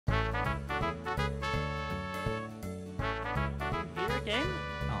again?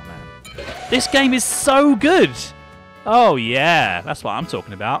 Oh, man. This game is so good! Oh, yeah. That's what I'm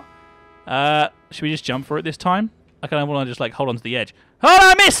talking about. Should we just jump for it this time? I kind of want to just, like, hold on to the edge. Oh,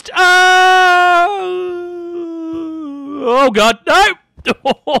 I missed! Oh, God, no!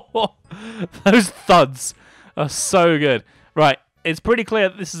 Those thuds are so good. Right, it's pretty clear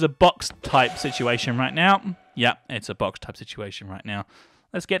that this is a box-type situation right now. Yeah, it's a box-type situation right now.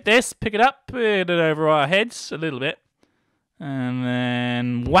 Let's get this, pick it up, put it over our heads a little bit, and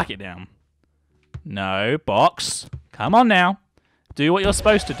then whack it down. No, box. Come on now. Do what you're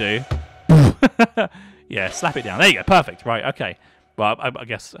supposed to do. Yeah, slap it down. There you go. Perfect. Right, okay. Well, I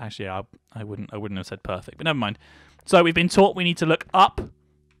guess, actually, I wouldn't have said perfect, but never mind. So we've been taught we need to look up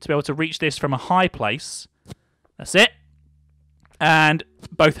to be able to reach this from a high place. That's it. And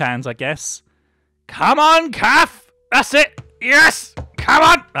both hands, I guess. Come on, calf! That's it! Yes! Come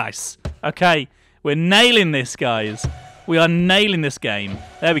on! Nice. Okay, we're nailing this, guys. We are nailing this game.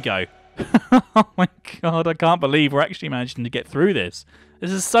 There we go. Oh my god, I can't believe we're actually managing to get through this.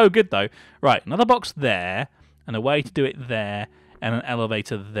 This is so good, though. Right, another box there, and a way to do it there, and an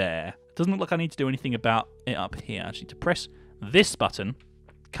elevator there. It doesn't look like I need to do anything about it up here. I actually need to press this button.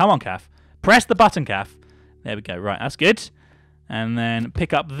 Come on, calf. Press the button, calf. There we go. Right, that's good. And then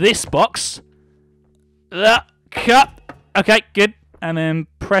pick up this box. Cut. Okay, good. And then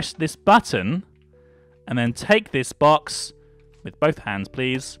press this button. And then take this box with both hands,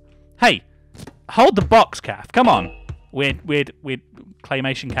 please. Hey, hold the box, calf. Come on. Weird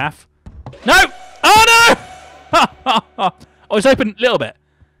claymation calf. No! Oh, no! Oh, it's open a little bit.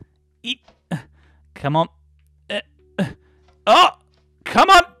 Come on. Oh! Come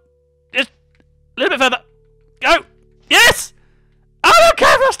on! Just a little bit further. Go! Yes! Oh, no,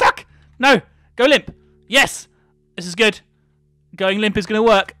 calf, I'm stuck! No, go limp. Yes! This is good. Going limp is going to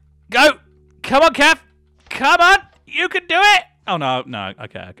work. Go! Come on, calf! Come on! You can do it! Oh, no, no.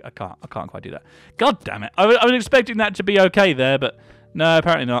 Okay, I can't quite do that. God damn it. I was expecting that to be okay there, but no,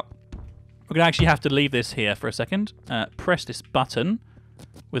 apparently not. We're going to actually have to leave this here for a second. Press this button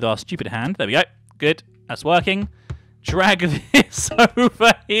with our stupid hand. There we go. Good. That's working. Drag this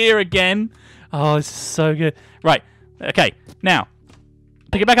over here again. Oh, this is so good. Right. Okay. Now,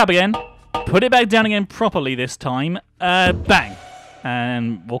 pick it back up again. Put it back down again properly this time. Bang.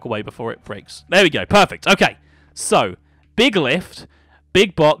 And walk away before it breaks. There we go. Perfect. Okay. So, big lift,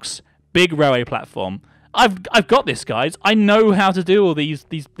 big box, big railway platform. I've got this, guys. I know how to do all these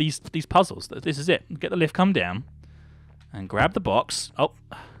puzzles. This is it. Get the lift, come down, and grab the box. Oh,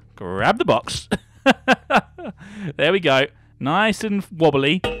 grab the box. There we go. Nice and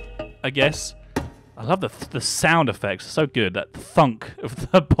wobbly, I guess. I love the sound effects. So good. That thunk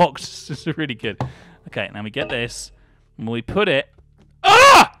of the box is really good. Okay, now we get this, and we put it.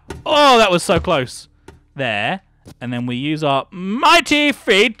 Ah! Oh, that was so close. There, and then we use our mighty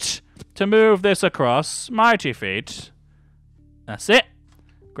feet to move this across. Mighty feet. That's it.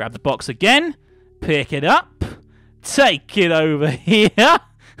 Grab the box again. Pick it up. Take it over here.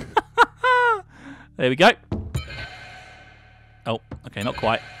 There we go. Oh, okay, not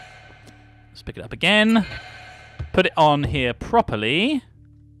quite. Let's pick it up again. Put it on here properly.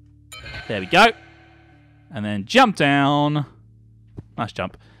 There we go. And then jump down. Nice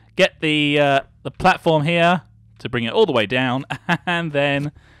jump. Get the platform here to bring it all the way down, and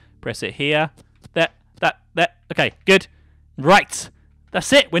then press it here. There. Okay, good. Right.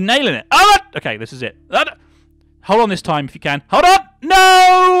 That's it. We're nailing it. Oh, okay, this is it. Hold on this time if you can. Hold on.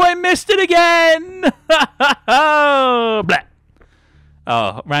 No, I missed it again. Blah.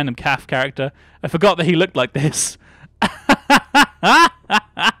 Oh, random calf character. I forgot that he looked like this.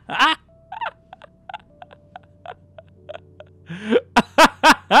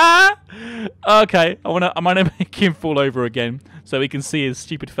 Okay, I'm gonna make him fall over again so we can see his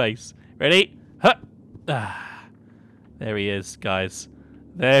stupid face. Ready? Huh. There he is, guys.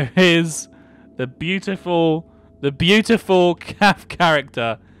 There is the beautiful calf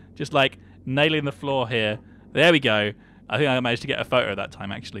character, just like nailing the floor here. There we go. I think I managed to get a photo that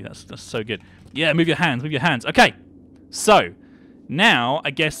time. Actually, that's so good. Yeah, move your hands, move your hands. Okay, so now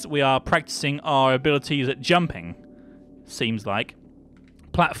I guess we are practicing our abilities at jumping. Seems like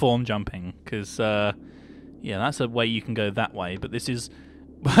platform jumping, because yeah, that's a way you can go that way. But this is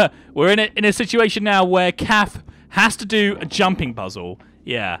we're in a situation now where Calf has to do a jumping puzzle.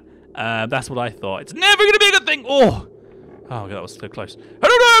 Yeah, that's what I thought. It's never going to be a good thing. Oh, God, that was so close.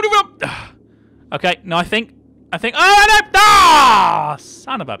 Okay, no, I think. Oh, no! Ah,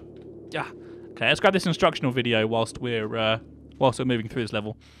 son of a. Yeah. Okay, let's grab this instructional video whilst we're moving through this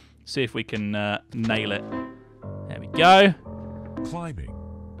level. See if we can nail it. There we go. Climbing.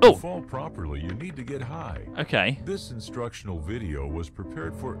 Oh. To fall properly, you need to get high. Okay. This instructional video was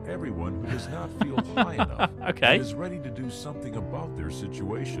prepared for everyone who does not feel high enough Okay. and is ready to do something about their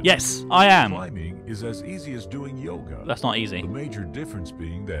situation. Yes, I am. Climbing is as easy as doing yoga. That's not easy. The major difference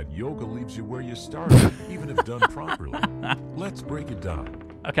being that yoga leaves you where you started, even if done properly. Let's break it down.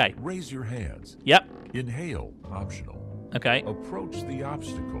 Okay. Raise your hands. Yep. Inhale, optional. Okay. Approach the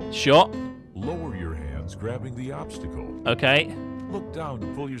obstacle. Sure. Lower your hands, grabbing the obstacle. Okay. Look down to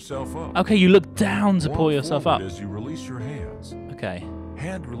pull yourself up. Okay, you look down to Walk pull yourself up. forward as you release your hands. Okay.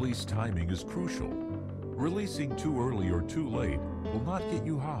 Hand release timing is crucial. Releasing too early or too late will not get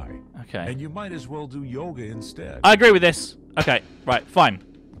you high. Okay. And you might as well do yoga instead. I agree with this. Okay. Right. Fine.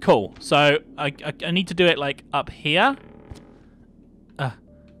 Cool. So I need to do it like up here.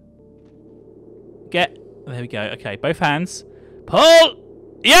 There we go. Okay. Both hands.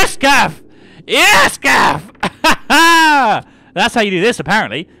 Pull. Yes, Gav. Yes, Gav. That's how you do this,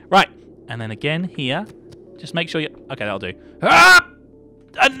 apparently. Right. And then again here. Just make sure you... Okay, that'll do. Ah!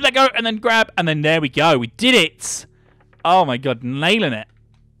 And let go, and then grab, and then there we go. We did it. Oh, my God. Nailing it.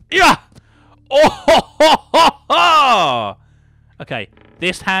 Yeah. Oh, ho, ho, ho, ho. Okay.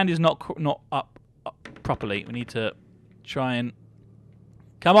 This hand is not up properly. We need to try and...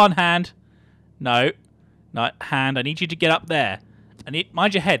 Come on, hand. No. No, hand. I need you to get up there.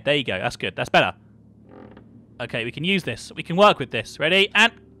 Mind your head. There you go. That's good. That's better. Okay, we can use this. We can work with this. Ready?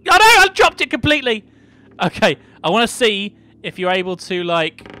 And... Oh, no! I dropped it completely! Okay, I want to see if you're able to,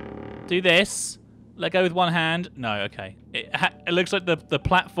 like, do this. Let go with one hand. No, okay. It looks like the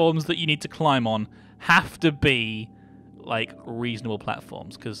platforms that you need to climb on have to be, like, reasonable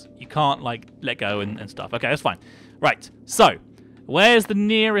platforms, because you can't, like, let go and stuff. Okay, that's fine. Right, so, where's the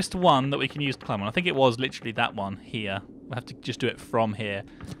nearest one that we can use to climb on? I think it was literally that one here. We'll have to just do it from here.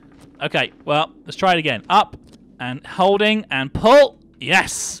 Okay, well, let's try it again. Up, and holding, and pull.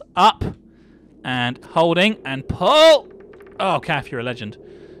 Yes, up, and holding, and pull. Oh, Kath, you're a legend.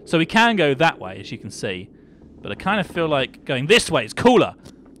 So we can go that way, as you can see. But I kind of feel like going this way is cooler.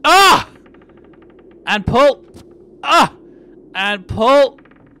 Ah! And pull. Ah! And pull.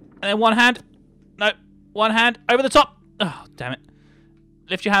 And then one hand. No, one hand over the top. Oh, damn it.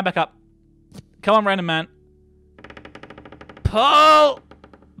 Lift your hand back up. Come on, random man. Pull.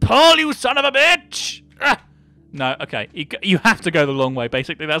 Pull, you son of a bitch. Ah! No, okay. You have to go the long way,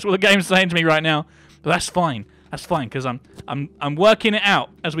 basically. That's what the game's saying to me right now. But that's fine. That's fine, because I'm working it out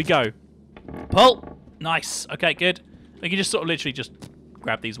as we go. Pull. Nice. Okay, good. We can just sort of literally just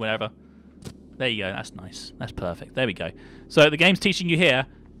grab these whenever. There you go. That's nice. That's perfect. There we go. So the game's teaching you here,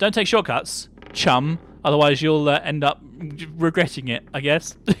 don't take shortcuts, chum. Otherwise, you'll end up regretting it, I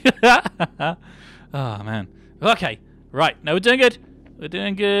guess. Oh, man. Okay. Right. No, we're doing good. We're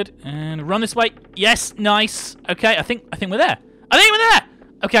doing good. And run this way. Yes. Nice. Okay. I think we're there. I think we're there.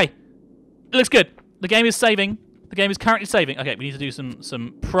 Okay. It looks good. The game is saving. The game is currently saving. Okay. We need to do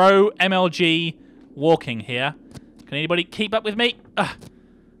some pro MLG walking here. Can anybody keep up with me?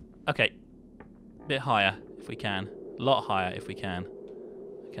 Okay. A bit higher if we can. A lot higher if we can.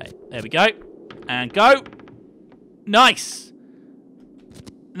 Okay. There we go. And go. Nice.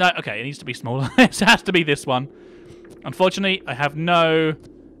 No. Okay. It needs to be smaller. It has to be this one. Unfortunately, I have no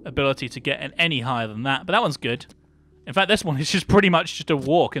ability to get any higher than that, but that one's good. In fact, this one is just pretty much just a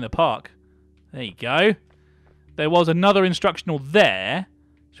walk in the park. There you go. There was another instructional there.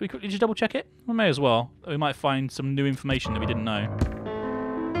 Should we quickly just double check it? We may as well. We might find some new information that we didn't know.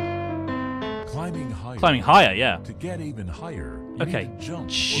 Climbing higher. Climbing higher, yeah. To get even higher, you Okay. need to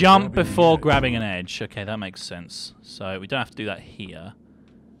Jump before grabbing grabbing an edge. Okay, that makes sense. So we don't have to do that here.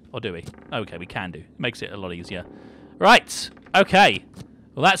 Or do we? Okay, we can do. It makes it a lot easier. Right. Okay.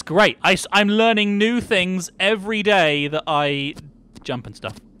 Well, that's great. I'm learning new things every day that I jump and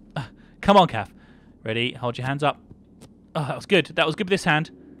stuff. Come on, Kath. Ready? Hold your hands up. Oh, that was good. That was good with this hand.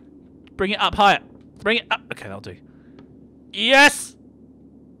 Bring it up higher. Bring it up. Okay, that'll do. Yes!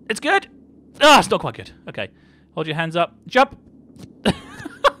 It's good. Ah, it's not quite good. Okay. Hold your hands up. Jump.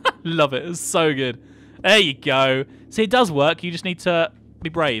 Love it. It's so good. There you go. See, it does work. You just need to be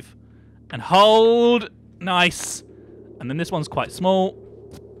brave. And hold. Nice. And then this one's quite small.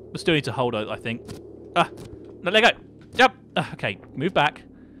 We still need to hold it, I think. No, let go. Jump. Okay, move back.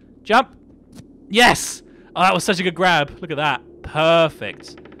 Jump. Yes. Oh, that was such a good grab. Look at that.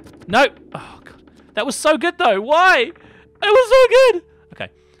 Perfect. No. Oh, God. That was so good, though. Why? It was so good. Okay.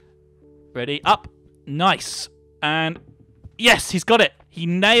 Ready? Up. Nice. And yes, he's got it. He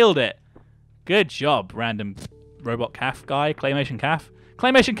nailed it. Good job, random robot calf guy. Claymation calf.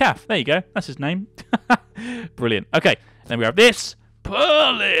 Claymation calf. There you go. That's his name. Brilliant. Okay. Then we have this.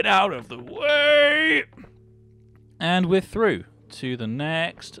 Pull it out of the way. And we're through to the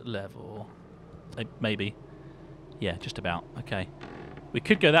next level. Maybe. Yeah, just about. Okay. We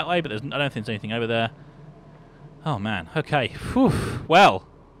could go that way, but I don't think there's anything over there. Oh, man. Okay. Whew. Well.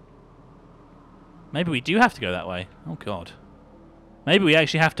 Maybe we do have to go that way. Oh, God. Maybe we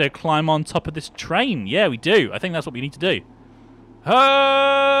actually have to climb on top of this train. Yeah, we do. I think that's what we need to do. Bring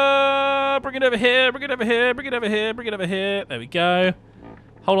it over here, bring it over here, bring it over here, bring it over here. There we go.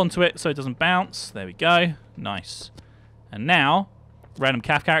 Hold on to it so it doesn't bounce. There we go. Nice. And now, random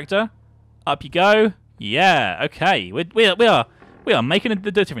calf character. Up you go. Yeah, okay. We are making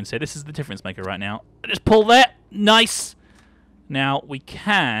the difference here. This is the difference maker right now. Just pull that. Nice. Now, we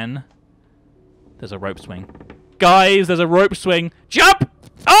can... There's a rope swing. Guys, there's a rope swing. Jump!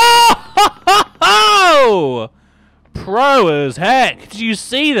 Oh! Pro as heck. Did you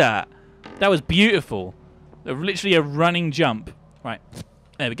see that? That was beautiful. Literally a running jump. Right.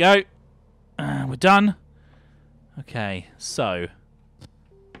 There we go. We're done. Okay, so.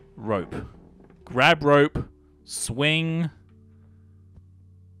 Rope. Grab rope. Swing.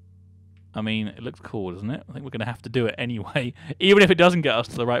 I mean, it looks cool, doesn't it? I think we're going to have to do it anyway. Even if it doesn't get us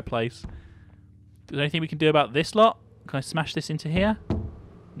to the right place. Is there anything we can do about this lot? Can I smash this into here?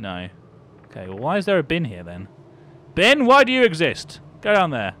 No. Okay, well, why is there a bin here then? Bin, why do you exist? Go down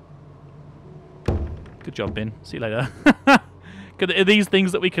there. Good job, bin. See you later. Are these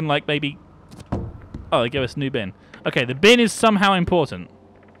things that we can, like, maybe... Oh, they give us a new bin. Okay, the bin is somehow important.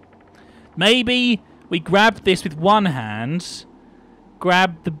 Maybe we grab this with one hand,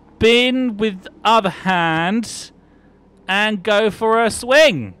 grab the bin with the other hand, and go for a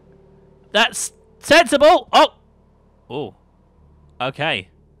swing. That's sensible. Oh! Oh. Okay.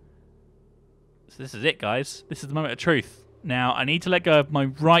 So this is it, guys. This is the moment of truth. Now, I need to let go of my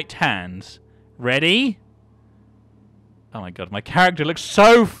right hand. Ready? Oh my god, my character looks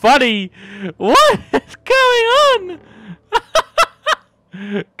so funny! What is going on?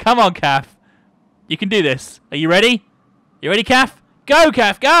 Come on, Calf. You can do this. Are you ready? You ready, Calf? Go,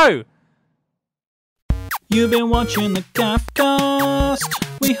 Calf, go! You've been watching the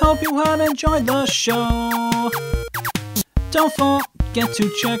Calfcast. We hope you have enjoyed the show. Don't forget to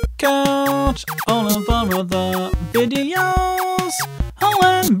check out all of our other videos. Oh,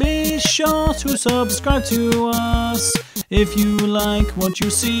 and be sure to subscribe to us if you like what you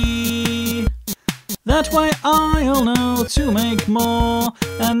see. That way I'll know to make more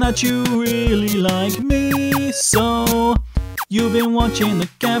and that you really like me. So, you've been watching the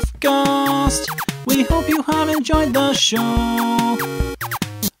Calfcast. We hope you have enjoyed the show.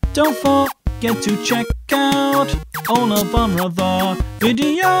 Don't forget to check out all of our other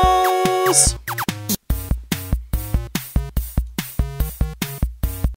videos.